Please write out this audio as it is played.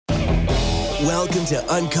Welcome to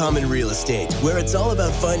Uncommon Real Estate, where it's all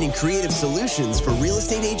about finding creative solutions for real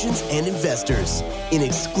estate agents and investors. In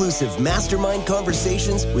exclusive mastermind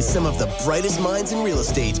conversations with some of the brightest minds in real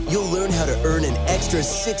estate, you'll learn how to earn an extra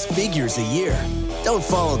 6 figures a year. Don't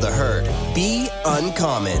follow the herd. Be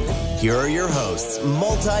uncommon. Here are your hosts,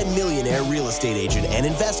 multi-millionaire real estate agent and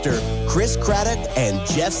investor, Chris Craddock and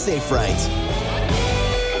Jeff Safright.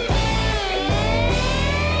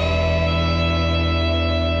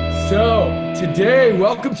 So today,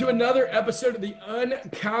 welcome to another episode of the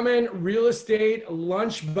Uncommon Real Estate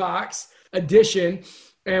Lunchbox edition.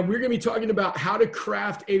 And we're going to be talking about how to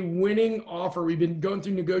craft a winning offer. We've been going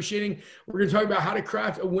through negotiating. We're going to talk about how to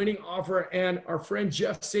craft a winning offer. And our friend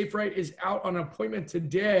Jeff Safright is out on an appointment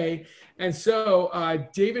today. And so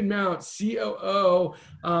David Mount, COO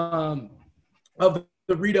of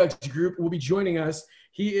the Redux Group, will be joining us.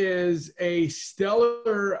 He is a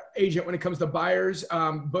stellar agent when it comes to buyers.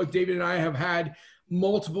 Both David and I have had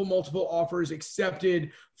multiple offers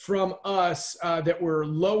accepted from us that were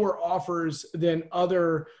lower offers than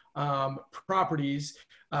other properties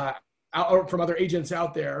from other agents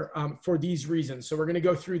out there for these reasons. So we're going to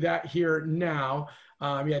go through that here now.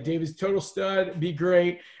 David's total stud, be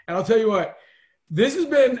great. And I'll tell you what, this has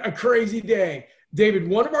been a crazy day. David,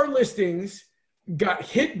 one of our listings got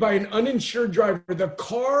hit by an uninsured driver. The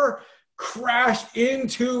car crashed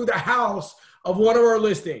into the house of one of our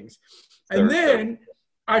listings. And then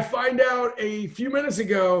I find out a few minutes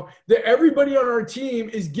ago that everybody on our team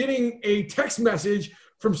is getting a text message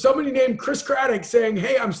from somebody named Chris Craddock saying,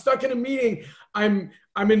 "Hey, I'm stuck in a meeting. I'm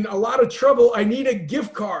in a lot of trouble. I need a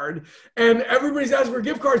gift card." And everybody's asking for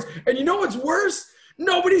gift cards. And you know what's worse?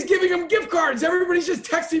 Nobody's giving them gift cards. Everybody's just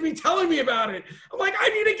texting me, telling me about it. I'm like, I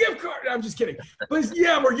need a gift card. I'm just kidding. But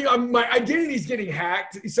yeah, my identity's getting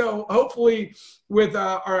hacked. So hopefully with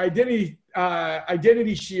our identity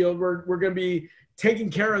shield, we're going to be taking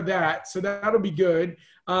care of that. So that'll be good.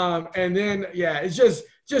 And then, it's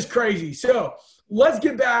just crazy. So let's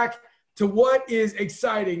get back to what is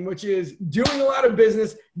exciting, which is doing a lot of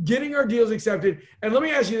business, getting our deals accepted. And let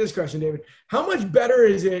me ask you this question, David. How much better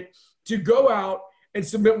is it to go out and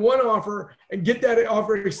submit one offer and get that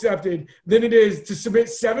offer accepted than it is to submit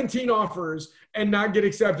 17 offers and not get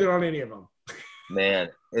accepted on any of them? Man,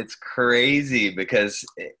 it's crazy because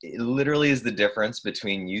it literally is the difference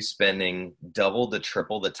between you spending double to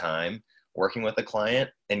triple the time working with a client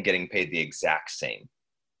and getting paid the exact same.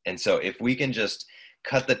 And so if we can just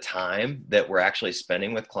cut the time that we're actually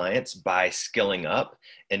spending with clients by skilling up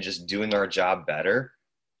and just doing our job better,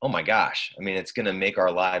 oh my gosh, I mean, it's going to make our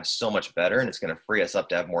lives so much better, and it's going to free us up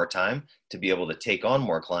to have more time to be able to take on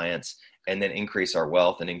more clients and then increase our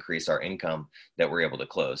wealth and increase our income that we're able to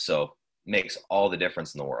close. So it makes all the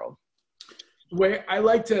difference in the world. The way I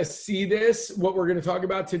like to see this, what we're going to talk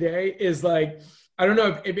about today is like, I don't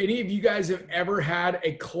know if any of you guys have ever had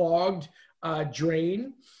a clogged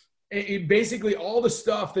drain. Basically all the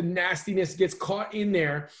stuff, the nastiness gets caught in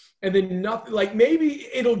there, and then nothing, like maybe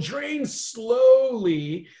it'll drain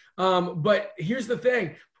slowly. But here's the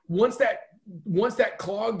thing. Once that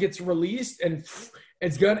clog gets released and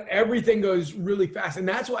it's gone, everything goes really fast. And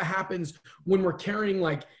that's what happens when we're carrying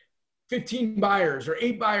like 15 buyers or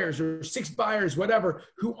 8 buyers or 6 buyers, whatever,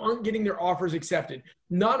 who aren't getting their offers accepted.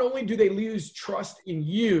 Not only do they lose trust in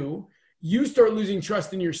you, you start losing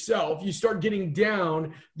trust in yourself. You start getting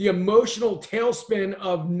down. The emotional tailspin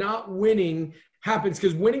of not winning happens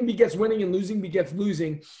because winning begets winning and losing begets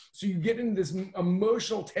losing. So you get into this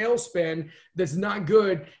emotional tailspin that's not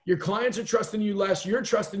good. Your clients are trusting you less. You're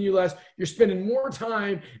trusting you less. You're spending more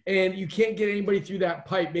time and you can't get anybody through that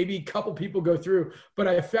pipe. Maybe a couple people go through. But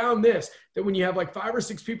I found this, that when you have like 5 or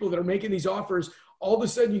 6 people that are making these offers, all of a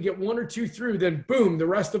sudden you get 1 or 2 through, then boom, the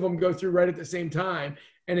rest of them go through right at the same time.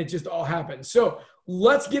 And it just all happens. So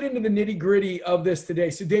let's get into the nitty gritty of this today.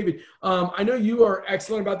 So David, I know you are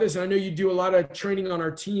excellent about this. And I know you do a lot of training on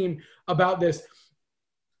our team about this.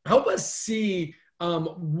 Help us see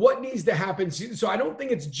what needs to happen. So I don't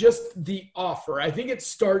think it's just the offer. I think it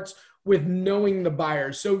starts with knowing the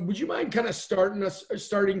buyers. So would you mind kind of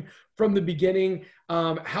starting from the beginning,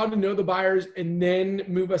 how to know the buyers and then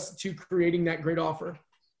move us to creating that great offer?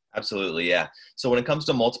 Absolutely. Yeah. So when it comes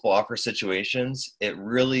to multiple offer situations, it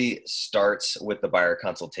really starts with the buyer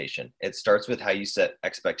consultation. It starts with how you set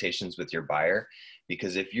expectations with your buyer,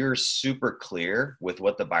 because if you're super clear with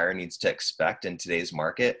what the buyer needs to expect in today's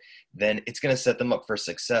market, then it's going to set them up for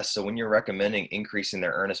success. So when you're recommending increasing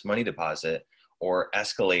their earnest money deposit or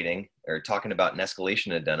escalating or talking about an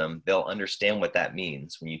escalation addendum, they'll understand what that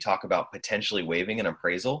means. When you talk about potentially waiving an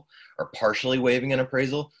appraisal or partially waiving an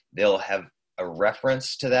appraisal, they'll have a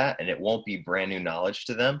reference to that, and it won't be brand new knowledge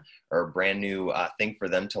to them or a brand new thing for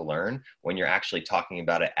them to learn when you're actually talking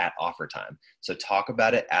about it at offer time. So talk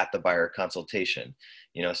about it at the buyer consultation,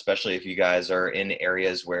 especially if you guys are in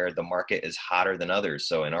areas where the market is hotter than others.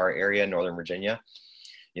 So in our area, Northern Virginia,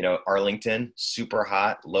 Arlington, super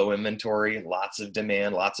hot, low inventory, lots of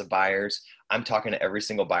demand, lots of buyers. I'm talking to every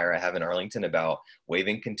single buyer I have in Arlington about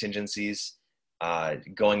waiving contingencies,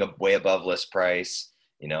 going way above list price,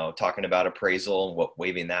 talking about appraisal and what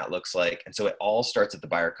waiving that looks like. And so it all starts at the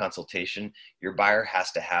buyer consultation. Your buyer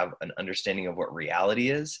has to have an understanding of what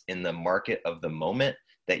reality is in the market of the moment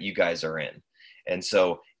that you guys are in. And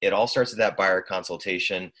so it all starts at that buyer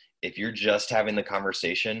consultation. If you're just having the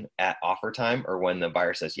conversation at offer time, or when the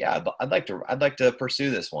buyer says, yeah, I'd like to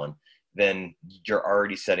pursue this one, then you're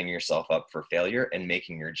already setting yourself up for failure and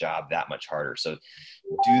making your job that much harder. So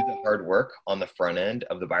do the hard work on the front end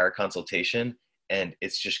of the buyer consultation, and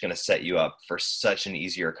it's just going to set you up for such an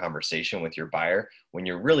easier conversation with your buyer when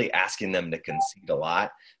you're really asking them to concede a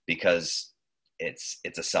lot, because it's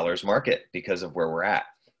a seller's market because of where we're at.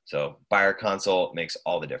 So buyer consult makes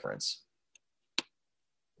all the difference.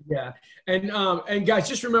 Yeah. And guys,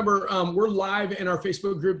 just remember, we're live in our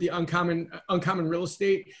Facebook group, the Uncommon Real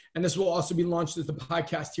Estate. And this will also be launched as the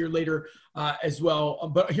podcast here later as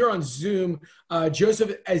well. But here on Zoom,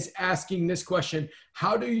 Joseph is asking this question: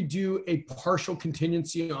 how do you do a partial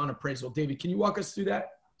contingency on appraisal? David, can you walk us through that?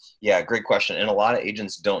 Yeah, great question. And a lot of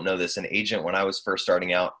agents don't know this. An agent, when I was first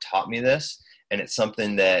starting out, taught me this. And it's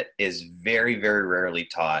something that is very, very rarely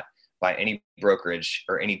taught by any brokerage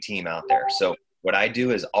or any team out there. So what I do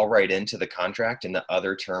is I'll write into the contract in the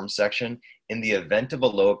other terms section, in the event of a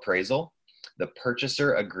low appraisal, the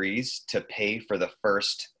purchaser agrees to pay for the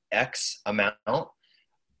first X amount of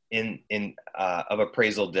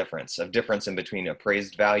appraisal difference in between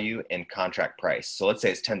appraised value and contract price. So let's say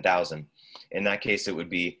it's $10,000. In that case, it would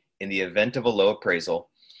be, in the event of a low appraisal,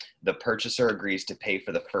 the purchaser agrees to pay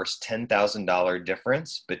for the first $10,000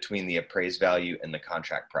 difference between the appraised value and the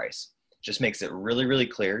contract price. Just makes it really, really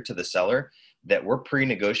clear to the seller that we're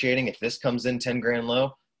pre-negotiating. If this comes in 10 grand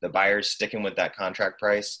low, the buyer's sticking with that contract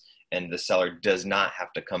price, and the seller does not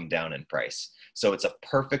have to come down in price. So it's a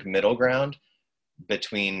perfect middle ground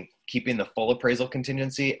between keeping the full appraisal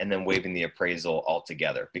contingency and then waiving the appraisal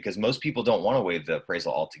altogether, because most people don't want to waive the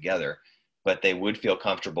appraisal altogether, but they would feel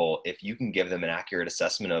comfortable if you can give them an accurate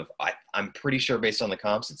assessment of, I'm pretty sure based on the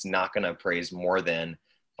comps, it's not going to appraise more than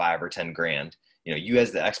 5 or 10 grand. You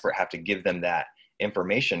as the expert have to give them that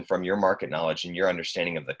information from your market knowledge and your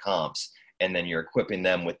understanding of the comps, and then you're equipping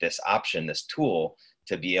them with this option, this tool,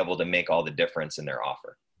 to be able to make all the difference in their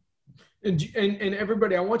offer. And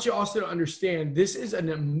everybody, I want you also to understand, this is an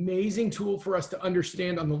amazing tool for us to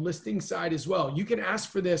understand on the listing side as well. You can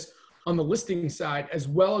ask for this on the listing side as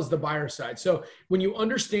well as the buyer side. So when you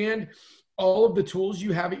understand all of the tools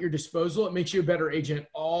you have at your disposal, it makes you a better agent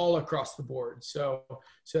all across the board. So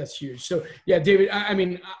that's huge. So yeah, David, I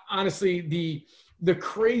mean, honestly, the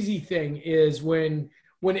crazy thing is when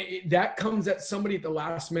that comes at somebody at the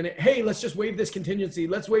last minute, hey, let's just waive this contingency,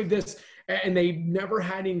 let's waive this, and they never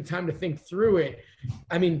had any time to think through it.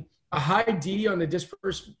 I mean, a high D on the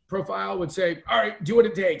disperse profile would say, all right, do what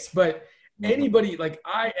it takes. But anybody like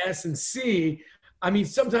I, S, and C, I mean,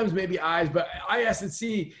 sometimes maybe I's, but I, S, and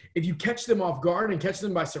C, if you catch them off guard and catch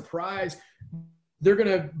them by surprise, they're going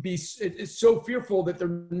to be so fearful that they're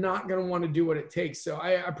not going to want to do what it takes. So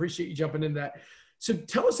I appreciate you jumping into that. So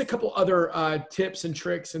tell us a couple other tips and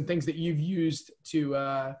tricks and things that you've used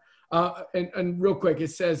to, and real quick,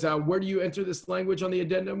 it says, where do you enter this language on the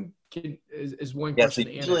addendum? Is one question. So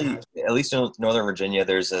usually, at least in Northern Virginia,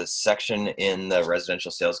 there's a section in the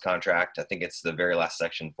residential sales contract. I think it's the very last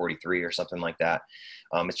section, 43 or something like that.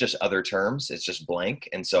 It's just other terms. It's just blank.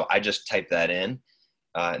 And so I just type that in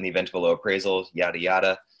the event of a low appraisal, yada,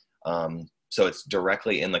 yada. So it's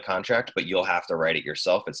directly in the contract, but you'll have to write it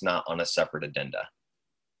yourself. It's not on a separate addenda.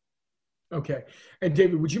 Okay. And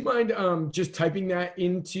David, would you mind just typing that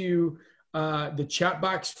into the chat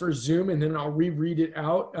box for Zoom, and then I'll reread it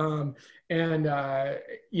out. And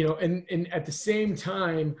at the same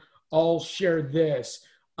time, I'll share this.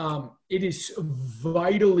 It is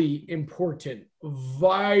vitally important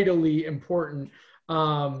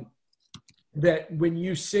that when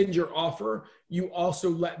you send your offer, you also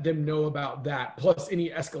let them know about that, plus any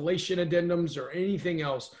escalation addendums or anything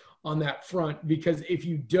else on that front. Because if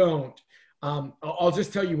you don't, I'll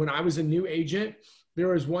just tell you, when I was a new agent, there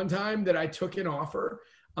was one time that I took an offer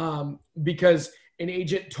because an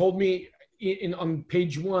agent told me on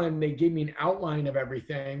page 1, they gave me an outline of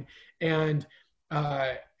everything. And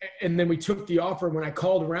then we took the offer. When I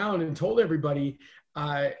called around and told everybody,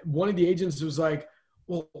 one of the agents was like,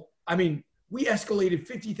 well, I mean, we escalated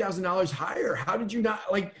 $50,000 higher. How did you not,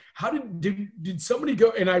 like, how did somebody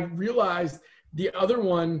go? And I realized the other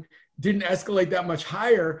one didn't escalate that much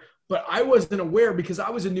higher, but I wasn't aware because I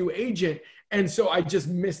was a new agent. And so I just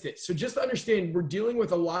missed it. So just understand, we're dealing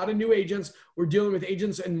with a lot of new agents. We're dealing with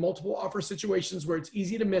agents in multiple offer situations where it's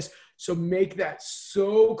easy to miss. So make that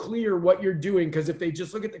so clear what you're doing. Because if they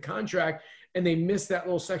just look at the contract and they miss that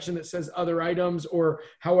little section that says other items, or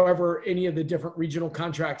however any of the different regional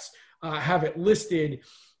contracts have it listed,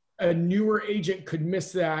 a newer agent could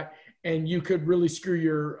miss that, and you could really screw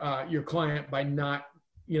your client by not,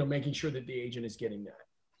 making sure that the agent is getting that.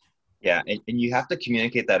 Yeah, and you have to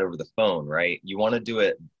communicate that over the phone, right? You want to do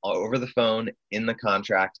it over the phone, in the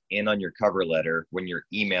contract, and on your cover letter when you're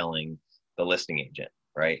emailing the listing agent,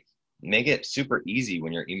 right? Make it super easy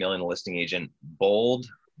when you're emailing a listing agent. Bold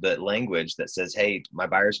the language that says, hey, my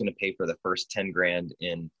buyer's going to pay for the first 10 grand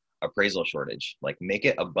in appraisal shortage. Like, make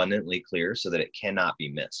it abundantly clear so that it cannot be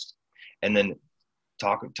missed. And then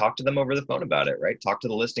talk to them over the phone about it, right? Talk to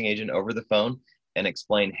the listing agent over the phone and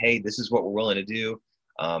explain, hey, this is what we're willing to do.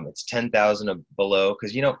 It's 10,000 below.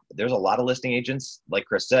 Cause there's a lot of listing agents, like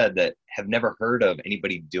Chris said, that have never heard of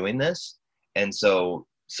anybody doing this. And so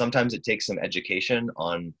sometimes it takes some education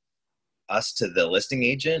on us to the listing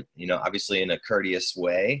agent, obviously in a courteous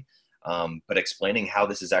way, but explaining how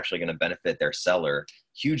this is actually going to benefit their seller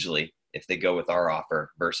hugely if they go with our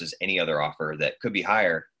offer versus any other offer that could be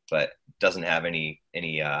higher, but doesn't have any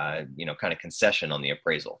kind of concession on the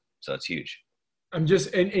appraisal. So it's huge. I'm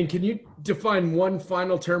just, and can you define one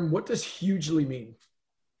final term? What does hugely mean?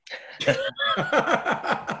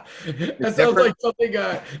 That sounds like something,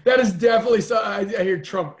 that is definitely, so I hear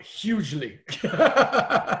Trump hugely.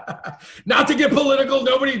 Not to get political,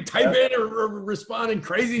 nobody type in or respond in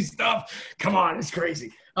crazy stuff. Come on, it's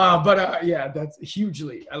crazy. Yeah, that's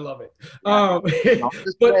hugely, I love it.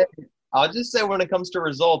 I'll just say when it comes to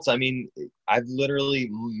results, I mean, I've literally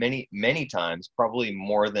many times, probably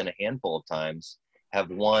more than a handful of times, have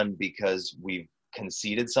won because we've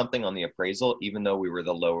conceded something on the appraisal, even though we were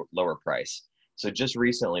the lower price. So just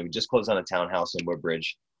recently, we just closed on a townhouse in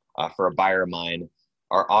Woodbridge for a buyer of mine.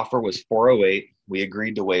 Our offer was $408. We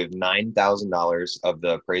agreed to waive $9,000 of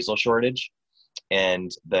the appraisal shortage. And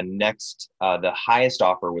the highest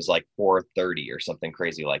offer was like $430 or something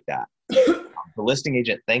crazy like that. The listing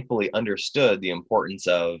agent thankfully understood the importance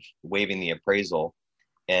of waiving the appraisal,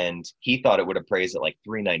 and he thought it would appraise at like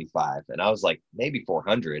 $395. And I was like, maybe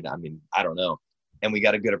 $400. I mean, I don't know. And we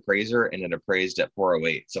got a good appraiser, and it appraised at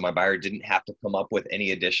 $408. So my buyer didn't have to come up with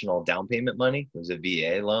any additional down payment money. It was a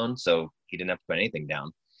VA loan, so he didn't have to put anything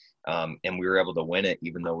down. And we were able to win it,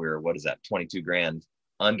 even though we were, 22 grand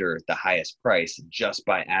under the highest price, just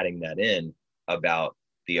by adding that in about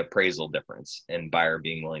the appraisal difference and buyer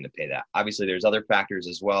being willing to pay that. Obviously, there's other factors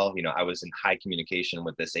as well. I was in high communication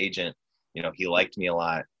with this agent. He liked me a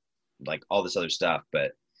lot, like all this other stuff.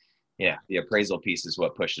 But yeah, the appraisal piece is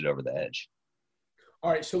what pushed it over the edge.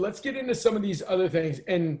 All right, so let's get into some of these other things.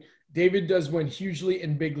 And David does win hugely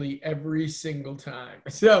and bigly every single time.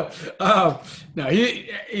 So no,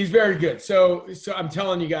 he's very good. So I'm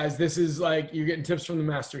telling you guys, this is like, you're getting tips from the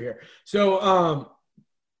master here. So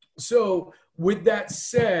with that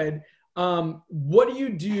said, what do you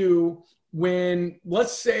do when,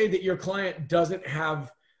 let's say that your client doesn't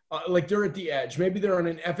have, like they're at the edge, maybe they're on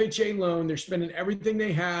an FHA loan, they're spending everything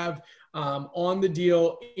they have on the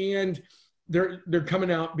deal, and they're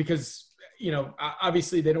coming out because,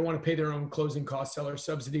 obviously they don't want to pay their own closing cost seller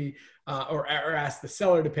subsidy or ask the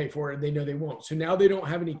seller to pay for it. They know they won't. So now they don't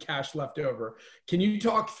have any cash left over. Can you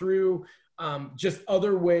talk through just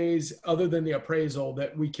other ways other than the appraisal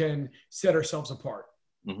that we can set ourselves apart?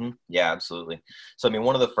 Mm-hmm. Yeah, absolutely. So, I mean,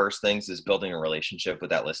 one of the first things is building a relationship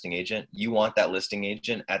with that listing agent. You want that listing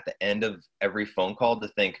agent at the end of every phone call to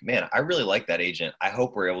think, man, I really like that agent. I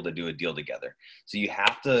hope we're able to do a deal together. So you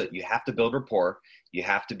have to build rapport. You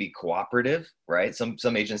have to be cooperative, right? Some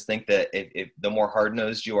agents think that if the more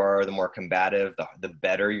hard-nosed you are, the more combative, the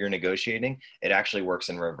better you're negotiating. It actually works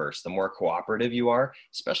in reverse. The more cooperative you are,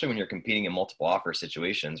 especially when you're competing in multiple offer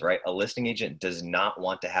situations, right? A listing agent does not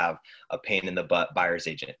want to have a pain in the butt buyer's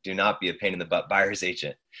agent. Do not be a pain in the butt buyer's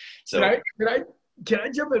agent. So can I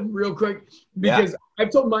jump in real quick? Because yeah.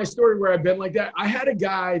 I've told my story where I've been like that. I had a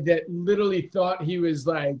guy that literally thought he was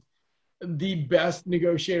like the best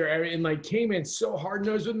negotiator ever, and like came in so hard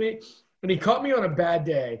nosed with me, and he caught me on a bad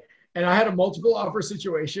day, and I had a multiple offer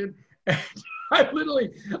situation, and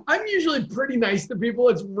I'm usually pretty nice to people.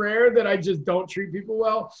 It's rare that I just don't treat people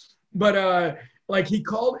well, but like he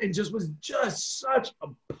called and just was just such a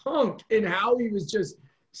punk in how he was just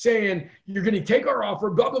saying, you're going to take our offer,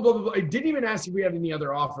 blah, blah, blah, blah, blah. I didn't even ask if we had any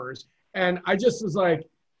other offers. And I just was like,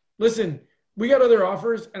 listen, we got other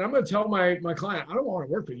offers, and I'm going to tell my client, I don't want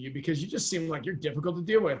to work with you because you just seem like you're difficult to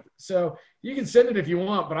deal with. So you can send it if you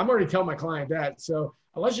want, but I'm already telling my client that. So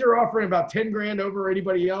unless you're offering about 10 grand over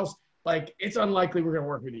anybody else, like, it's unlikely we're going to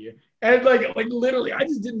work with you. And like literally, I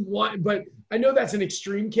just didn't want, but I know that's an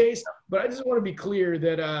extreme case, but I just want to be clear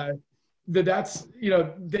that, that's,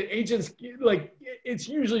 that agents, like, it's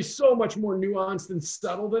usually so much more nuanced and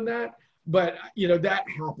subtle than that, but that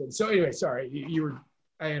happens. So anyway, sorry,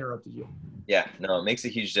 I interrupted you. Yeah, no, it makes a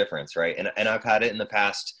huge difference, right? And I've had it in the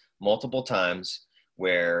past multiple times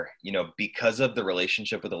where, because of the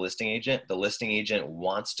relationship with the listing agent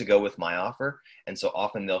wants to go with my offer. And so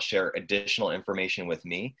often they'll share additional information with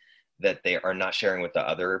me that they are not sharing with the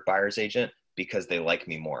other buyer's agent because they like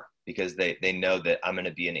me more, because they know that I'm going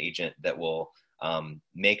to be an agent that will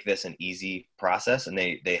make this an easy process. And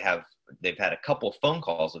they've had a couple phone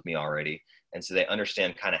calls with me already. And so they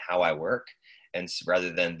understand kind of how I work. And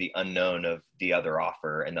rather than the unknown of the other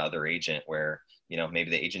offer and the other agent where, maybe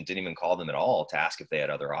the agent didn't even call them at all to ask if they had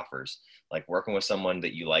other offers. Like, working with someone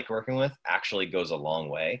that you like working with actually goes a long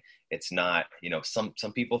way. It's not, some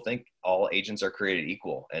people think all agents are created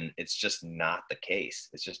equal, and it's just not the case.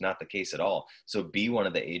 It's just not the case at all. So be one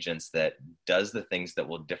of the agents that does the things that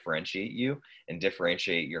will differentiate you and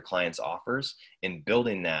differentiate your clients' offers in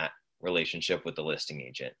building that relationship with the listing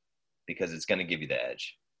agent, because it's going to give you the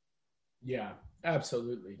edge. Yeah,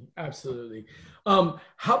 absolutely. Absolutely.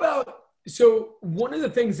 How about, so one of the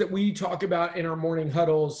things that we talk about in our morning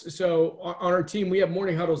huddles, so on our team, we have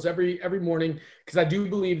morning huddles every morning, because I do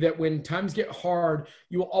believe that when times get hard,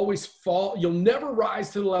 you will always fall. You'll never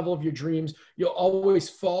rise to the level of your dreams. You'll always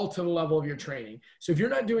fall to the level of your training. So if you're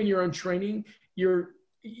not doing your own training, you're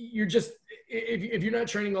just, if you're not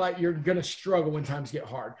training a lot, you're going to struggle when times get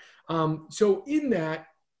hard. So in that,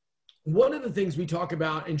 one of the things we talk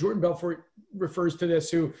about, and Jordan Belfort refers to this,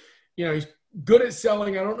 who, he's good at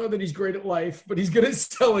selling. I don't know that he's great at life, but he's good at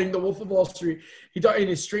selling. The Wolf of Wall Street. In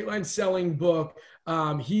his Straight Line Selling book,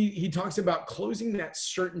 he talks about closing that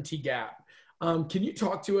certainty gap. Can you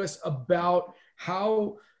talk to us about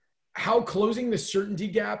how closing the certainty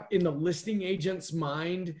gap in the listing agent's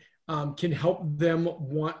mind can help them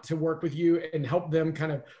want to work with you and help them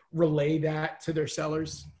kind of relay that to their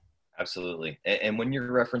sellers? Absolutely. And when you're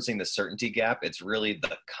referencing the certainty gap, it's really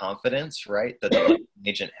the confidence, right, that the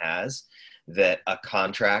agent has that a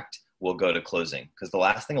contract will go to closing. Because the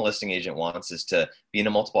last thing a listing agent wants is to be in a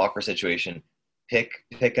multiple offer situation, pick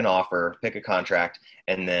an offer, pick a contract,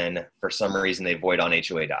 and then for some reason they void on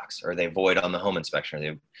HOA docs, or they void on the home inspection,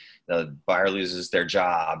 or the buyer loses their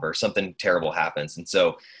job, or something terrible happens. And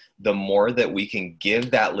so the more that we can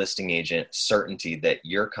give that listing agent certainty that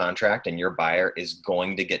your contract and your buyer is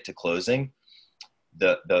going to get to closing,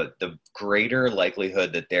 the greater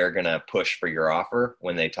likelihood that they're going to push for your offer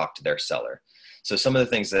when they talk to their seller. So some of the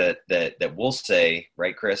things that we'll say,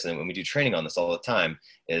 right, Chris, and when we do training on this all the time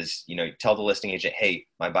is, tell the listing agent, hey,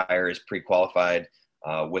 my buyer is pre-qualified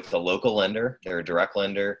with the local lender. They're a direct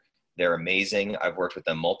lender. They're amazing. I've worked with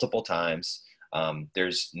them multiple times.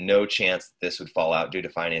 There's no chance this would fall out due to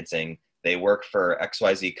financing. They work for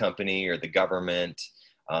XYZ company or the government,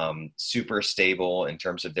 super stable in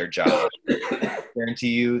terms of their job. I guarantee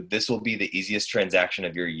you this will be the easiest transaction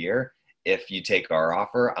of your year. If you take our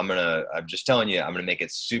offer, I'm just telling you, I'm going to make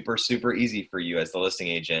it super, super easy for you as the listing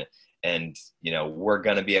agent. And, we're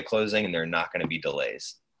going to be at closing and there are not going to be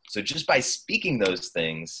delays. So just by speaking those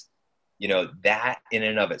things, that in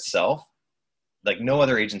and of itself, like, no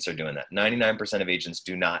other agents are doing that. 99% of agents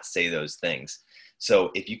do not say those things.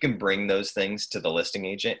 So if you can bring those things to the listing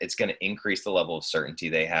agent, it's going to increase the level of certainty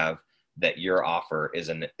they have that your offer is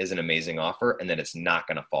an amazing offer and that it's not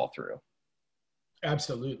going to fall through.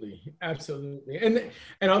 Absolutely. Absolutely.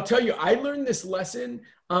 And I'll tell you, I learned this lesson.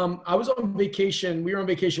 I was on vacation. We were on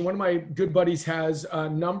vacation. One of my good buddies has a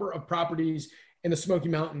number of properties in the Smoky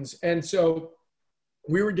Mountains. And so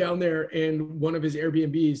we were down there in one of his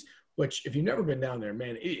Airbnbs, which, if you've never been down there,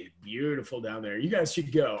 man, it is beautiful down there. You guys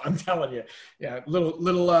should go. I'm telling you. Yeah,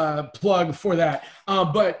 little plug for that.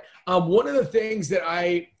 But one of the things that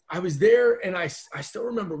I was there, and I still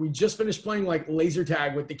remember, we just finished playing like laser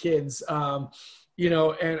tag with the kids, and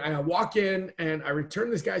I walk in and I return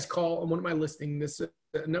this guy's call on one of my listings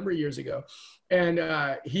a number of years ago. And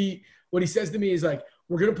what he says to me is like,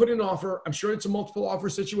 we're going to put in an offer. I'm sure it's a multiple offer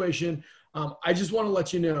situation. I just want to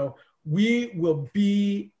let you know, we will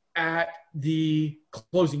be at the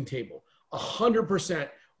closing table. 100%.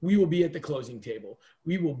 We will be at the closing table.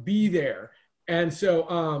 We will be there. And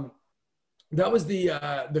so that was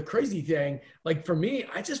the crazy thing. Like for me,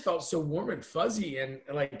 I just felt so warm and fuzzy and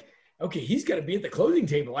like, okay, he's going to be at the closing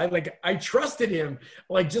table. I trusted him,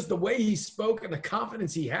 like just the way he spoke and the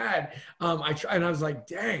confidence he had. And I was like,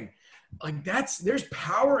 dang, like there's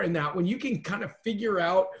power in that when you can kind of figure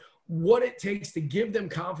out what it takes to give them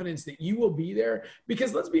confidence that you will be there.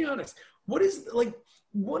 Because let's be honest, what is like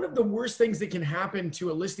one of the worst things that can happen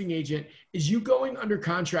to a listing agent is you going under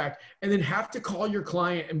contract and then have to call your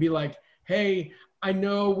client and be like, hey, I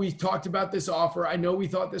know we talked about this offer. I know we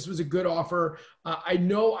thought this was a good offer. I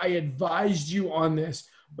know I advised you on this,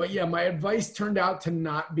 but yeah, my advice turned out to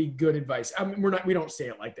not be good advice. I mean, we don't say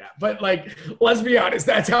it like that, but like, let's be honest,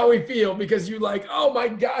 that's how we feel because you like, oh my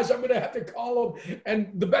gosh, I'm going to have to call them. And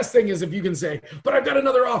the best thing is if you can say, but I've got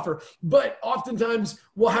another offer, but oftentimes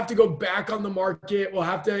we'll have to go back on the market. We'll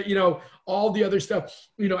have to, all the other stuff,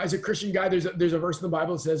 as a Christian guy, there's a verse in the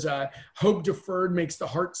Bible that says, hope deferred makes the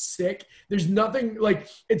heart sick. There's nothing like,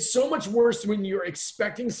 it's so much worse when you're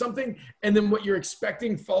expecting something and then what you're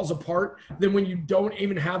expecting falls apart than when you don't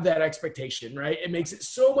even have that expectation, right? It makes it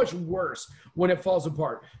so much worse when it falls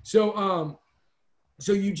apart.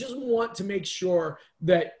 So you just want to make sure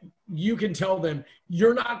that you can tell them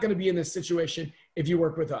you're not going to be in this situation if you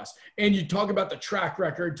work with us. And you talk about the track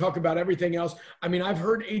record, talk about everything else. I mean, I've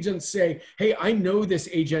heard agents say, hey, I know this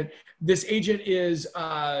agent. This agent is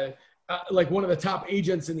like one of the top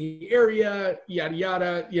agents in the area, yada,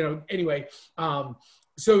 yada, anyway.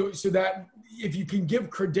 So that if you can give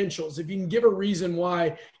credentials, if you can give a reason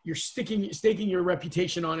why you're staking your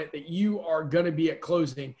reputation on it, that you are going to be at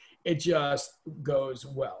closing, it just goes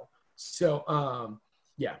well. So,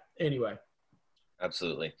 yeah, anyway.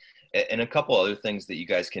 Absolutely. And a couple other things that you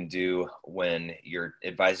guys can do when you're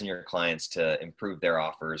advising your clients to improve their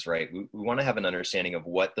offers, right? We want to have an understanding of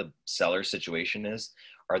what the seller's situation is.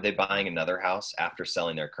 Are they buying another house after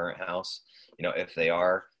selling their current house? If they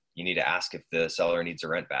are, you need to ask if the seller needs a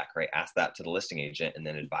rent back, right? Ask that to the listing agent and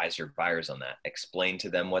then advise your buyers on that. Explain to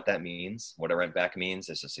them what that means, what a rent back means.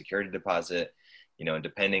 It's a security deposit, and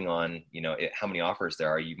depending on, how many offers there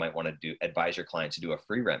are, you might want to advise your client to do a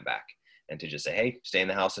free rent back and to just say, hey, stay in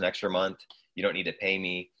the house an extra month. You don't need to pay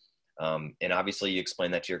me. And obviously you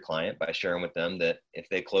explain that to your client by sharing with them that if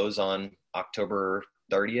they close on October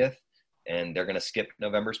 30th and they're going to skip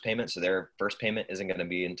November's payment, so their first payment isn't going to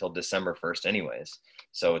be until December 1st anyways.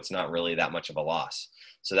 So it's not really that much of a loss.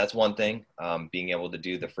 So that's one thing, being able to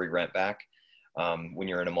do the free rent back when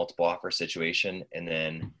you're in a multiple offer situation. And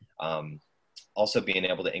then also being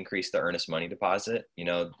able to increase the earnest money deposit.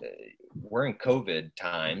 We're in COVID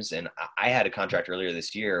times, and I had a contract earlier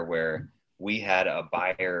this year where we had a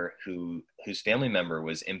buyer whose family member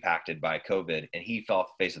was impacted by COVID and he fell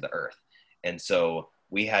off the face of the earth. And so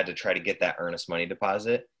we had to try to get that earnest money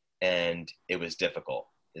deposit, and it was difficult.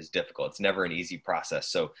 It's never an easy process.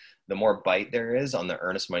 So the more bite there is on the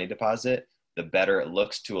earnest money deposit, the better it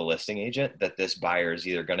looks to a listing agent that this buyer is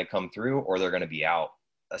either going to come through or they're going to be out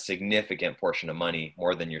a significant portion of money,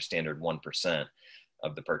 more than your standard 1%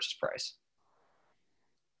 of the purchase price.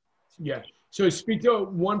 Yeah. So speak to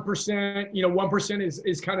 1%, 1%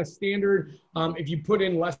 is kind of standard. If you put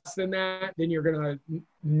in less than that, then you're going to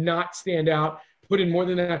not stand out. Put in more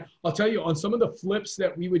than that. I'll tell you, on some of the flips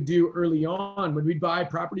that we would do early on, when we'd buy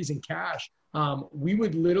properties in cash, we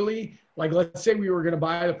would literally, like, let's say we were going to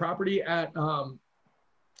buy the property at,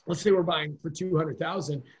 let's say we're buying for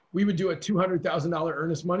 $200,000, we would do a $200,000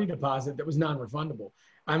 earnest money deposit that was non-refundable.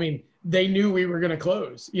 I mean, they knew we were going to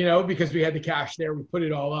close, because we had the cash there. We put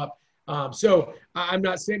it all up. So I'm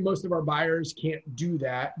not saying most of our buyers can't do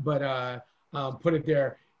that, but put it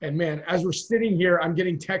there. And man, as we're sitting here, I'm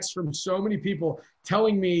getting texts from so many people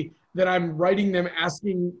telling me that I'm writing them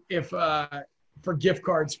asking if for gift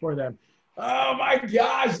cards for them. Oh my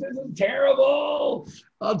gosh, this is terrible.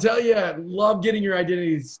 I'll tell you, love getting your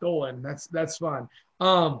identity stolen. That's fun.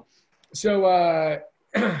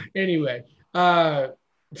 Anyway, I'm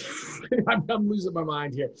losing my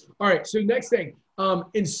mind here. All right. So next thing,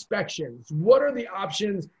 inspections. What are the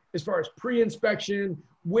options as far as pre-inspection,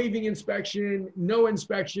 waiving inspection, no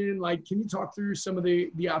inspection? Like, can you talk through some of the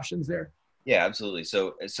options there? Yeah, absolutely.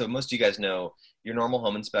 So most of you guys know your normal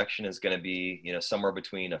home inspection is going to be, somewhere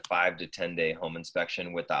between a 5 to 10 day home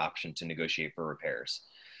inspection with the option to negotiate for repairs.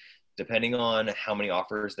 Depending on how many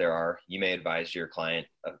offers there are, you may advise your client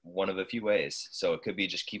one of a few ways. So it could be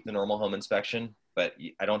just keep the normal home inspection, but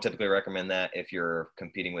I don't typically recommend that if you're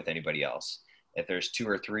competing with anybody else. If there's 2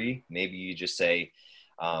 or 3, maybe you just say,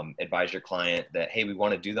 advise your client that, hey, we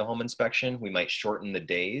want to do the home inspection. We might shorten the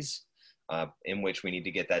days in which we need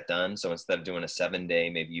to get that done. So instead of doing a 7 day,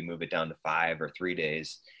 maybe you move it down to 5 or 3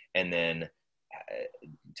 days, and then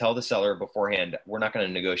tell the seller beforehand, we're not going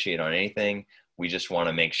to negotiate on anything. We just want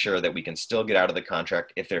to make sure that we can still get out of the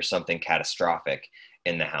contract if there's something catastrophic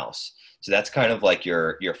in the house. So that's kind of like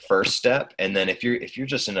your first step. And then if you're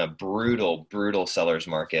just in a brutal seller's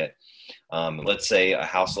market, let's say a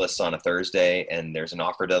house lists on a Thursday and there's an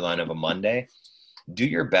offer deadline of a Monday, do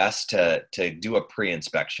your best to do a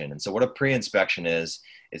pre-inspection. And so what a pre-inspection is,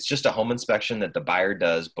 it's just a home inspection that the buyer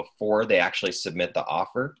does before they actually submit the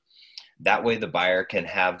offer. That way the buyer can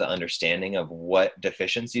have the understanding of what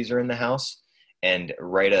deficiencies are in the house and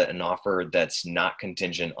write an offer that's not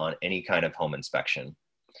contingent on any kind of home inspection.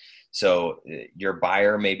 So your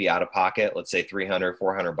buyer may be out of pocket, let's say $300,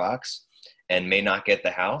 $400, and may not get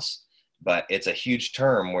the house, but it's a huge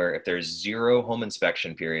term where if there's zero home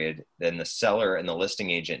inspection period, then the seller and the listing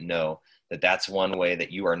agent know that that's one way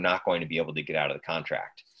that you are not going to be able to get out of the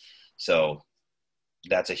contract. So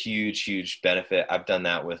that's a huge benefit. I've done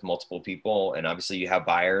that with multiple people. And obviously you have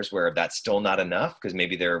buyers where that's still not enough because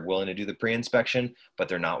maybe they're willing to do the pre-inspection, but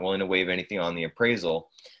they're not willing to waive anything on the appraisal.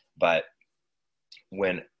 But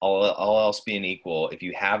when all else being equal, if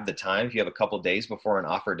you have the time, if you have a couple of days before an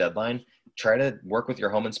offer deadline, try to work with your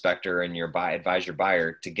home inspector and advise your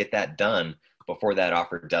buyer to get that done before that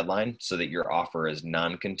offer deadline so that your offer is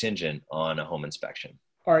non-contingent on a home inspection.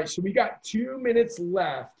 All right. So we got 2 minutes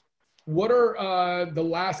left. What are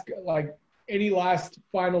any last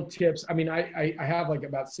final tips? I mean, I have like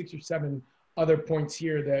about 6 or 7 other points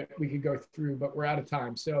here that we could go through, but we're out of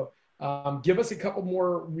time. So give us a couple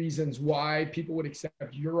more reasons why people would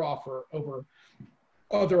accept your offer over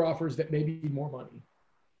other offers that may be more money.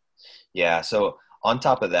 Yeah. So on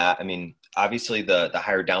top of that, I mean, obviously the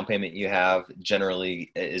higher down payment you have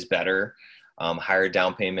generally is better. Higher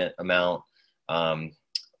down payment amount.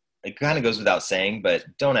 It kind of goes without saying, but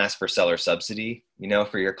don't ask for seller subsidy,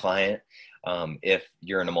 for your client. If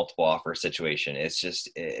you're in a multiple offer situation,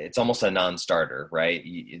 it's almost a non-starter, right?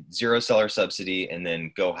 Zero seller subsidy and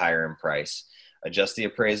then go higher in price. Adjust the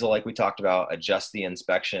appraisal like we talked about, adjust the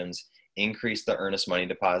inspections, increase the earnest money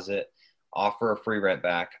deposit, offer a free rent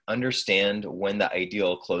back, understand when the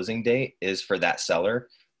ideal closing date is for that seller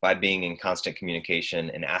by being in constant communication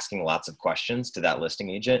and asking lots of questions to that listing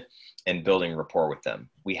agent and building rapport with them.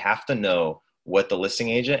 We have to know what the listing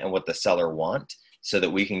agent and what the seller want so that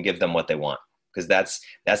we can give them what they want. Because that's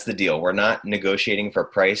the deal. We're not negotiating for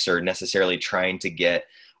price or necessarily trying to get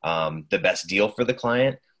the best deal for the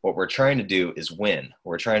client. What we're trying to do is win.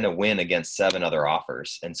 We're trying to win against 7 other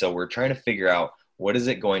offers. And so we're trying to figure out what is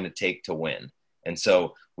it going to take to win. And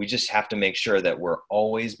so we just have to make sure that we're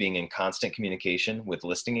always being in constant communication with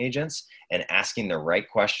listing agents and asking the right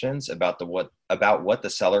questions about what the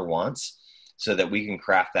seller wants so that we can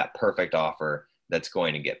craft that perfect offer that's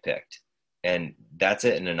going to get picked. And that's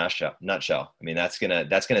it in a nutshell. I mean, that's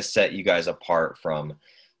gonna set you guys apart from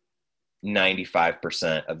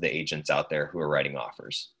 95% of the agents out there who are writing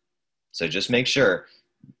offers. So just make sure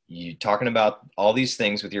you're talking about all these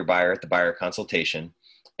things with your buyer at the buyer consultation.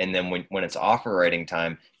 And then when it's offer writing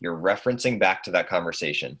time, you're referencing back to that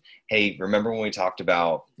conversation. Hey, remember when we talked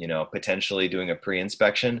about, potentially doing a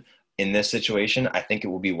pre-inspection? In this situation, I think it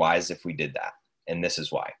would be wise if we did that. And this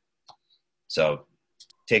is why. So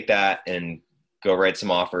take that and go write some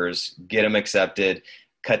offers, get them accepted,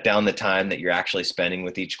 cut down the time that you're actually spending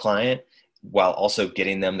with each client while also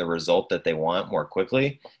getting them the result that they want more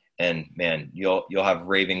quickly. And man, you'll have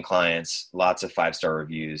raving clients, lots of 5-star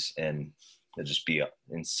reviews, and they'll just be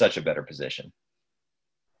in such a better position.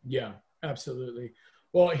 Yeah, absolutely.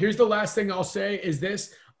 Well, here's the last thing I'll say is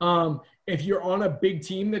this. If you're on a big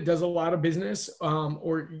team that does a lot of business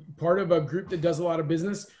or part of a group that does a lot of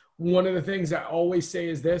business, one of the things I always say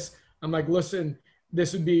is this. I'm like, listen,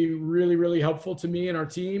 this would be really, really helpful to me and our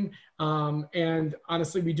team. And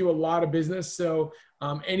honestly, we do a lot of business. So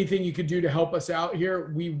anything you could do to help us out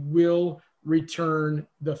here, we will return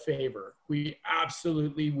the favor. We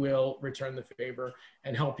absolutely will return the favor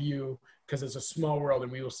and help you because it's a small world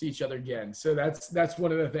and we will see each other again. So that's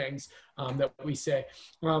one of the things that we say.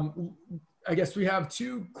 I guess we have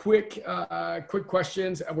 2 quick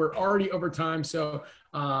questions. We're already over time. So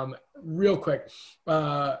real quick,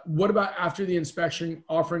 what about after the inspection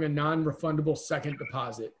offering a non-refundable second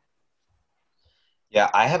deposit? Yeah,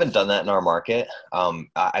 I haven't done that in our market.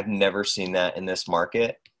 I've never seen that in this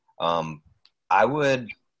market. I would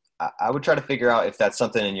try to figure out if that's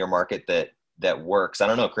something in your market that works. I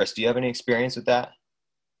don't know, Chris, do you have any experience with that?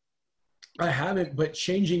 I haven't, but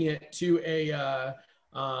changing it to a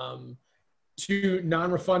to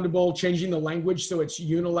non-refundable, changing the language so it's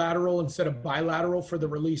unilateral instead of bilateral for the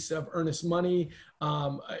release of earnest money,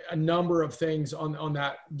 a number of things on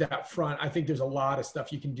that front. I think there's a lot of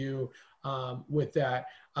stuff you can do with that.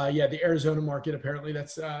 The Arizona market, apparently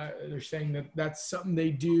they're saying that's something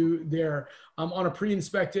they do there. On a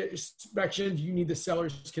pre-inspection, you need the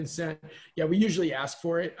seller's consent. Yeah, we usually ask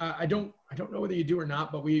for it. I don't know whether you do or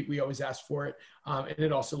not, but we always ask for it. And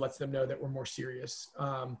it also lets them know that we're more serious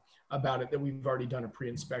about it, that we've already done a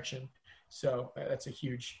pre-inspection. So that's a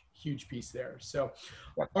huge piece there. So,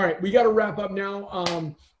 all right, we got to wrap up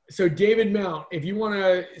now. So David Mount, if you want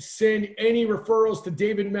to send any referrals to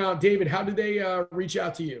David Mount, David, how do they reach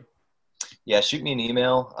out to you? Yeah, shoot me an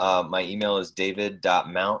email. My email is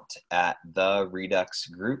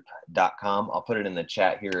david.mount@thereduxgroup.com. I'll put it in the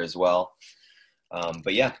chat here as well.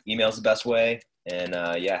 But yeah, email's the best way. And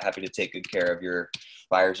happy to take good care of your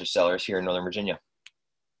buyers or sellers here in Northern Virginia.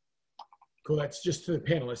 Cool. That's just to the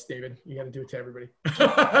panelists, David. You got to do it to everybody.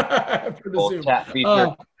 For the Full Zoom. chat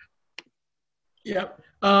feature. Yep.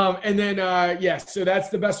 And then, so that's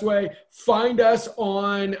the best way. Find us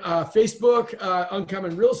on Facebook,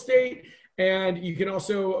 Uncommon Real Estate. And you can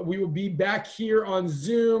also, we will be back here on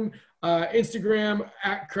Zoom, Instagram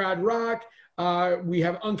 @CrowdRock. We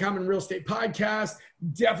have Uncommon Real Estate Podcast.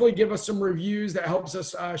 Definitely give us some reviews. That helps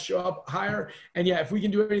us show up higher. And yeah, if we can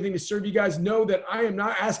do anything to serve you guys, know that I am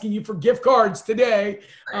not asking you for gift cards today.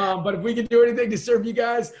 But if we can do anything to serve you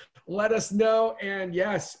guys, let us know. And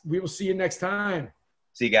yes, we will see you next time.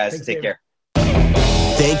 See you guys. Take care.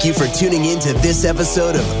 Thank you for tuning in to this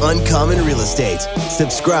episode of Uncommon Real Estate.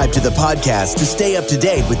 Subscribe to the podcast to stay up to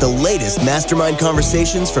date with the latest mastermind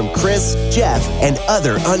conversations from Chris, Jeff, and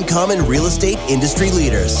other uncommon real estate industry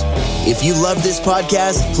leaders. If you love this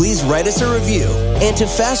podcast, please write us a review. And to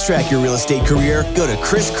fast track your real estate career, go to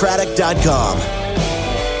chriscraddock.com.